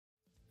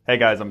Hey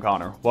guys, I'm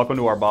Connor. Welcome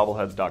to our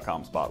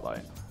Bobbleheads.com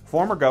Spotlight.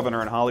 Former governor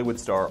and Hollywood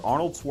star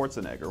Arnold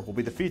Schwarzenegger will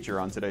be the feature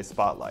on today's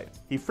Spotlight.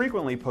 He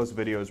frequently posts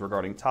videos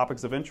regarding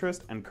topics of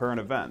interest and current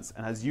events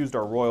and has used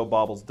our Royal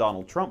Baubles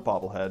Donald Trump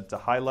bobblehead to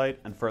highlight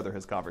and further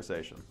his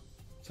conversation.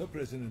 So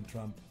President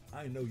Trump,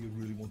 I know you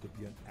really want to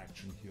be an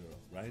action hero,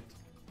 right?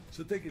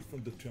 So take it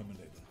from the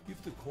Terminator.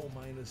 Give the coal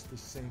miners the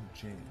same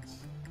chance.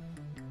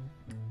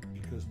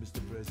 Because,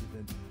 Mr.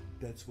 President,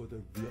 that's what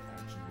a real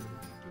action hero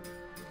would do.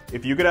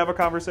 If you could have a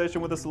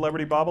conversation with a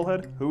celebrity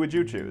bobblehead, who would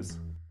you choose?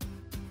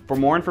 For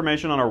more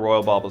information on our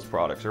Royal Baubles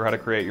products or how to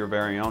create your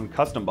very own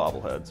custom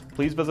bobbleheads,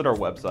 please visit our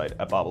website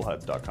at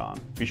bobbleheads.com.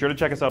 Be sure to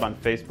check us out on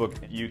Facebook,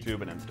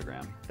 YouTube, and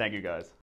Instagram. Thank you guys.